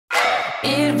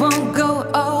It won't go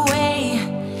away.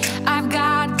 I've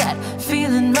got that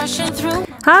feeling rushing through.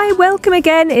 Hi, welcome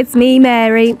again. It's me,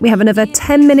 Mary. We have another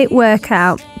 10-minute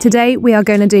workout. Today we are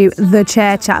going to do the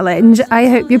chair challenge. I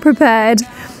hope you're prepared.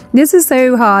 This is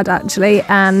so hard actually,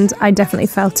 and I definitely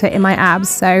felt it in my abs,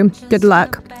 so good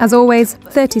luck. As always,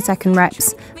 30-second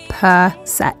reps per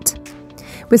set.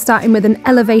 We're starting with an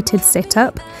elevated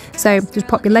sit-up, so just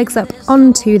pop your legs up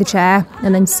onto the chair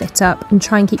and then sit up and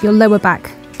try and keep your lower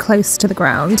back close to the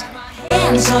ground.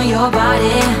 Hands on your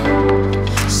body.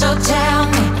 So tell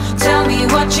me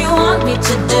what you want me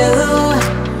to do.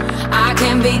 I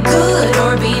can be good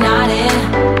or be naughty,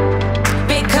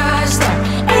 because there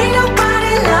ain't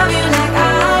nobody love you like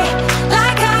I do,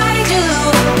 like I do,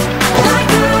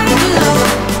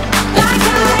 like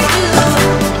I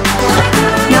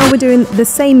do. Now we're doing the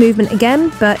same movement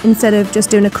again, but instead of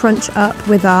just doing a crunch up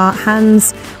with our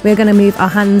hands, we're going to move our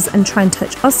hands and try and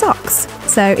touch our socks.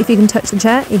 So if you can touch the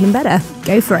chair, even better.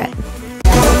 Go for it.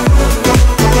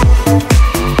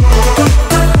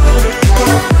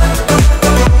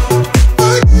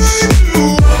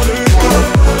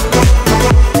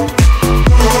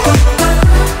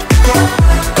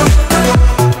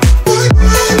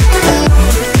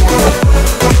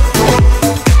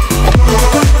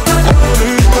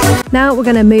 Now we're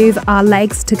going to move our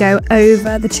legs to go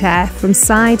over the chair from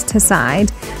side to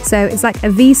side. So it's like a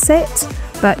V-sit,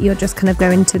 but you're just kind of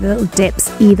going to the little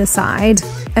dips either side.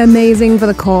 Amazing for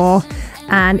the core.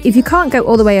 And if you can't go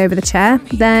all the way over the chair,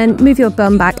 then move your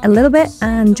bum back a little bit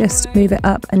and just move it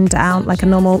up and down like a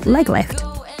normal leg lift.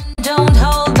 Don't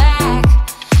hold back.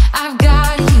 I've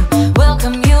got you.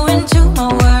 Welcome you into my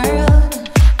world.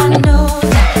 I know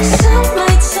that some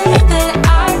might say that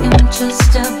I am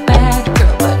just a bad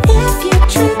girl, but if you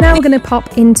treat Now we're going to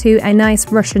pop into a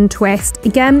nice Russian twist.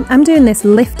 Again, I'm doing this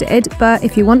lifted, but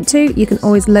if you want to, you can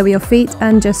always lower your feet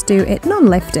and just do it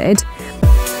non-lifted.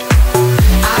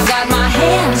 I've got my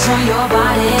hands on your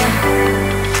body.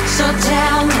 So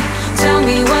tell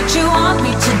me what you want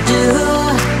me to do.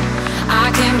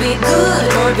 I can be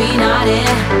good or be naughty,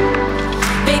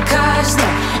 because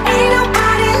there ain't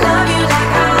nobody love you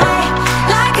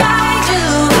like I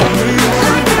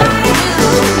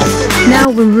do. Now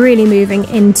we're really moving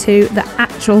into the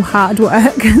actual hard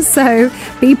work, so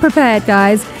be prepared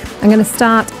guys. I'm going to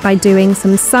start by doing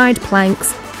some side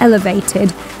planks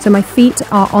elevated. So my feet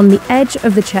are on the edge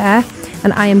of the chair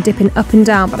and I am dipping up and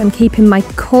down, but I'm keeping my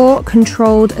core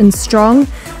controlled and strong,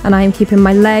 and I am keeping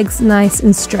my legs nice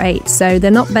and straight. So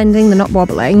they're not bending, they're not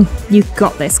wobbling. You've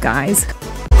got this, guys.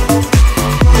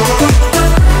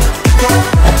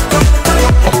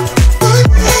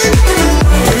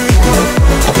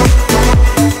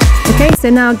 Okay,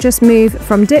 so now just move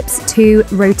from dips to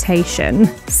rotation.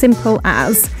 Simple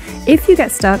as. If you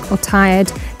get stuck or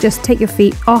tired, just take your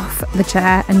feet off the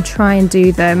chair and try and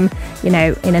do them, you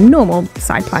know, in a normal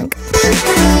side plank.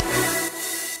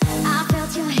 I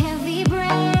felt your heavy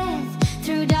breath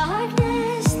through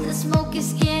darkness. The smoke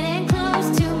is getting close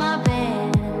to my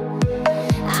bed.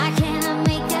 I cannot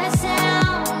make that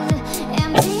sound.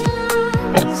 Empty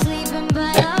lungs, sleeping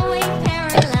but awake,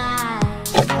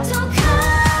 paralyzed. So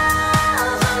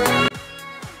cover me.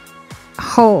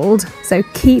 Hold, so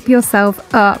keep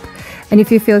yourself up. And if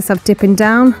you feel yourself dipping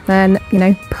down, then, you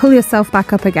know, pull yourself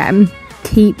back up again.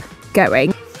 Keep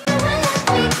going.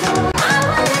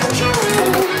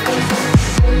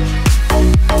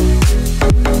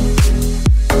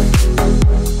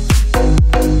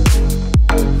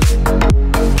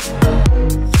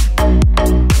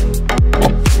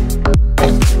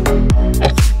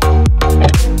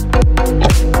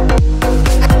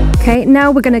 Okay,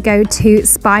 now we're going to go to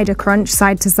spider crunch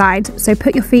side to side. So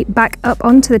put your feet back up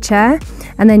onto the chair,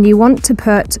 and then you want to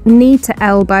put knee to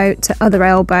elbow to other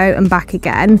elbow and back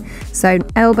again. So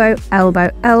elbow,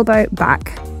 elbow, elbow,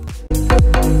 back.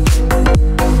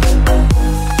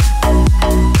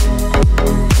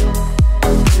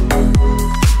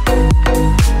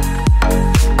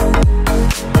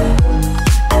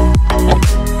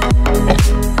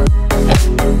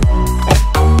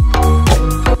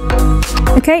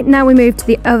 Okay, now we move to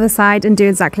the other side and do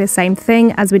exactly the same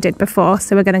thing as we did before.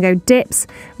 So we're going to go dips,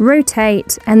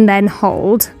 rotate, and then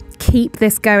hold. Keep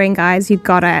this going, guys. You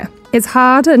got it. It's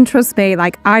hard, and trust me,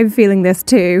 like, I'm feeling this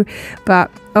too, but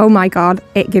oh my god,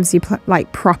 it gives you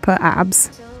like proper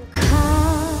abs.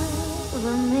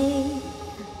 Cover me,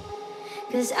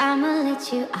 'cause I'ma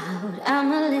let you out,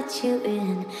 I'ma let you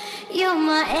in. You're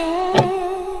my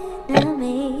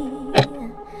enemy.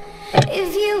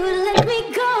 If you would let me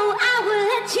go, I will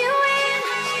let you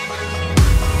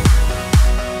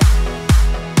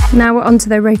in. Now we're on to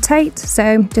the rotate,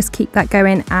 so just keep that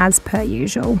going as per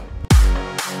usual.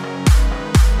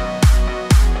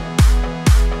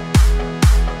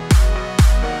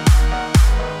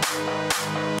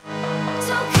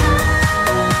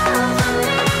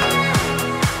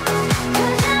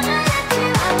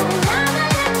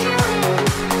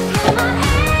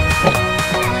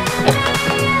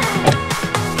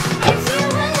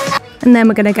 And then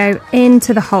we're going to go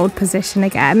into the hold position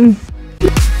again.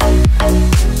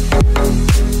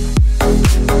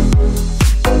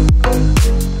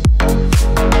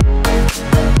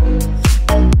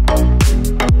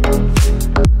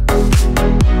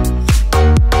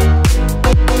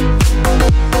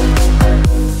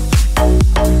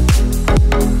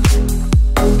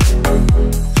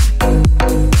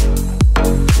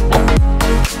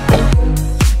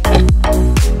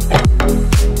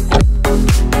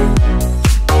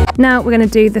 Now we're going to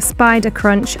do the spider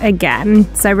crunch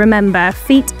again. So remember,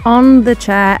 feet on the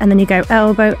chair, and then you go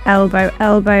elbow, elbow,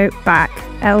 elbow, back,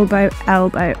 elbow,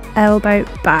 elbow, elbow,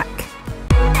 back.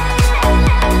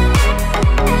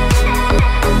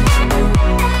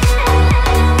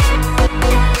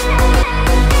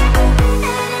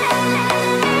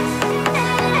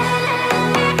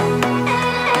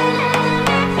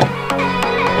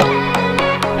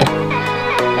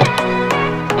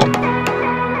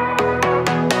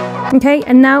 Okay,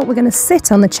 and now we're going to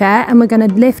sit on the chair and we're going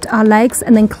to lift our legs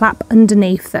and then clap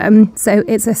underneath them. So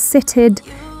it's a sitted,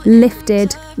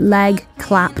 lifted, leg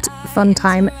clapped fun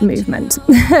time movement.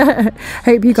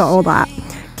 Hope you got all that.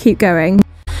 Keep going.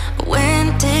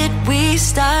 When did we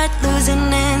start losing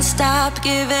and stop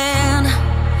giving?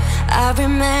 I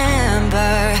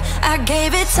remember I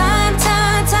gave it time,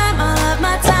 time, time. I love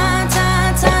my time,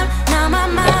 time, time. Now my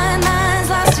mind's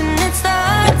lost in its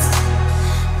thoughts.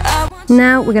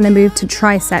 Now we're going to move to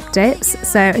tricep dips.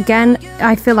 So again,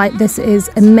 I feel like this is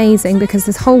amazing because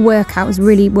this whole workout has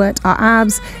really worked our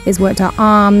abs, it's worked our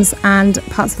arms and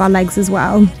parts of our legs as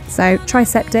well. So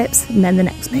tricep dips and then the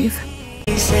next move.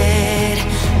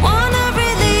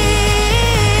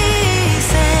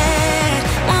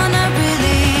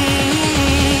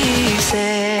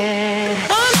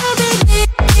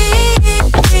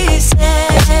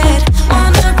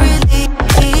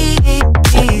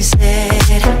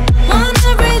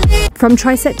 From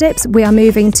tricep dips, we are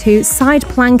moving to side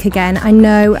plank again. I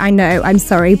know, I'm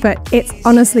sorry, but it's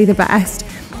honestly the best.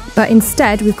 But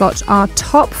instead, we've got our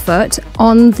top foot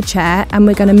on the chair and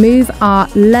we're going to move our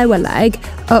lower leg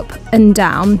up and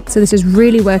down. So this is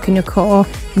really working your core,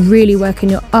 really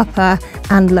working your upper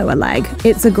and lower leg.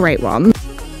 It's a great one.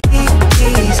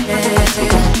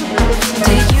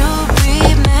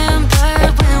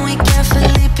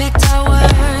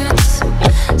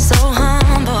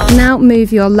 Now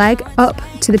move your leg up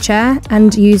to the chair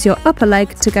and use your upper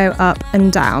leg to go up and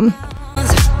down.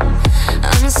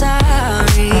 I'm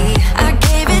sorry, I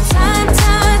gave it time,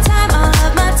 time, time. I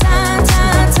love my time,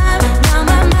 time, time. Now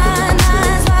my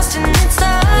mind's lost in its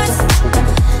thoughts.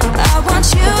 I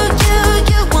want you,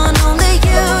 you want only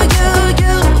you.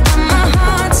 But my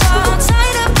heart's all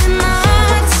tied up in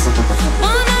knots.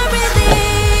 Wanna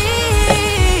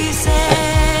release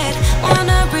it,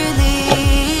 wanna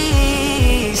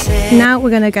release it. Now we're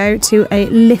going to go to a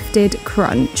lifted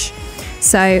crunch.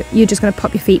 So you're just going to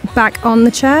pop your feet back on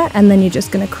the chair and then you're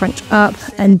just going to crunch up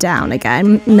and down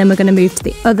again. And then we're going to move to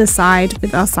the other side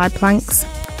with our side planks.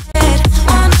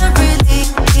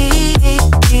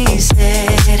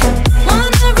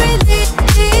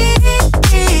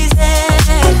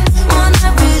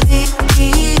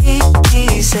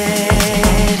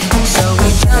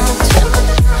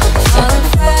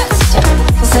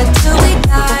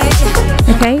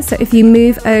 Okay, so if you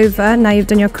move over, now you've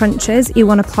done your crunches, you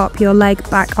want to pop your leg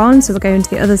back on. So we're going to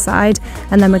the other side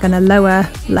and then we're going to lower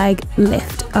leg,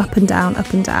 lift, up and down,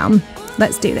 up and down.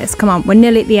 Let's do this. Come on, we're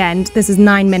nearly at the end. This is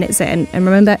 9 minutes in. And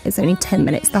remember, it's only 10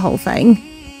 minutes, the whole thing.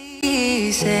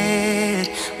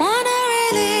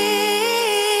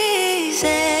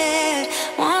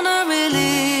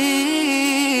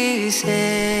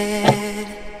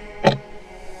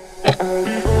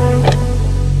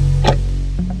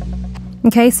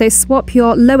 Okay, so swap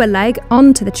your lower leg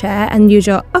onto the chair and use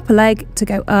your upper leg to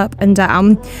go up and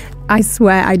down. I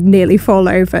swear I'd nearly fall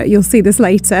over. You'll see this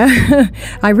later.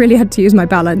 I really had to use my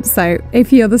balance, so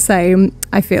if you're the same,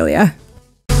 I feel ya.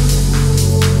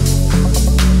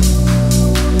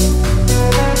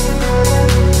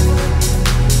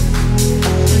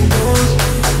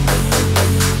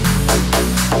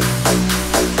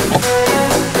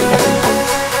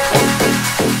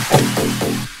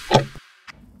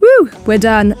 We're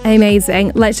done.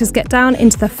 Amazing. Let's just get down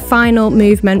into the final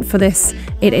movement for this.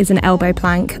 It is an elbow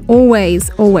plank. Always,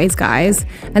 always, guys.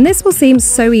 And this will seem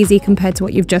so easy compared to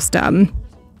what you've just done.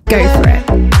 Go for it.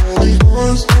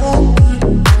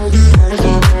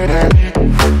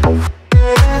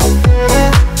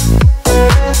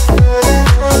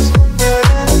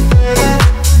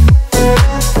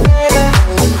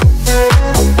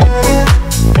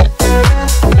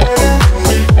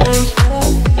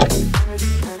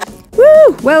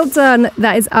 Well done.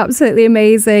 That is absolutely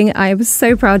amazing. I am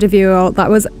so proud of you all. That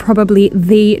was probably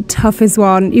the toughest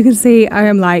one. You can see I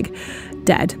am like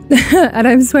dead and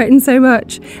I'm sweating so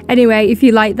much. Anyway, if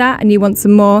you like that and you want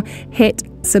some more, hit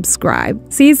subscribe.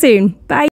 See you soon. Bye.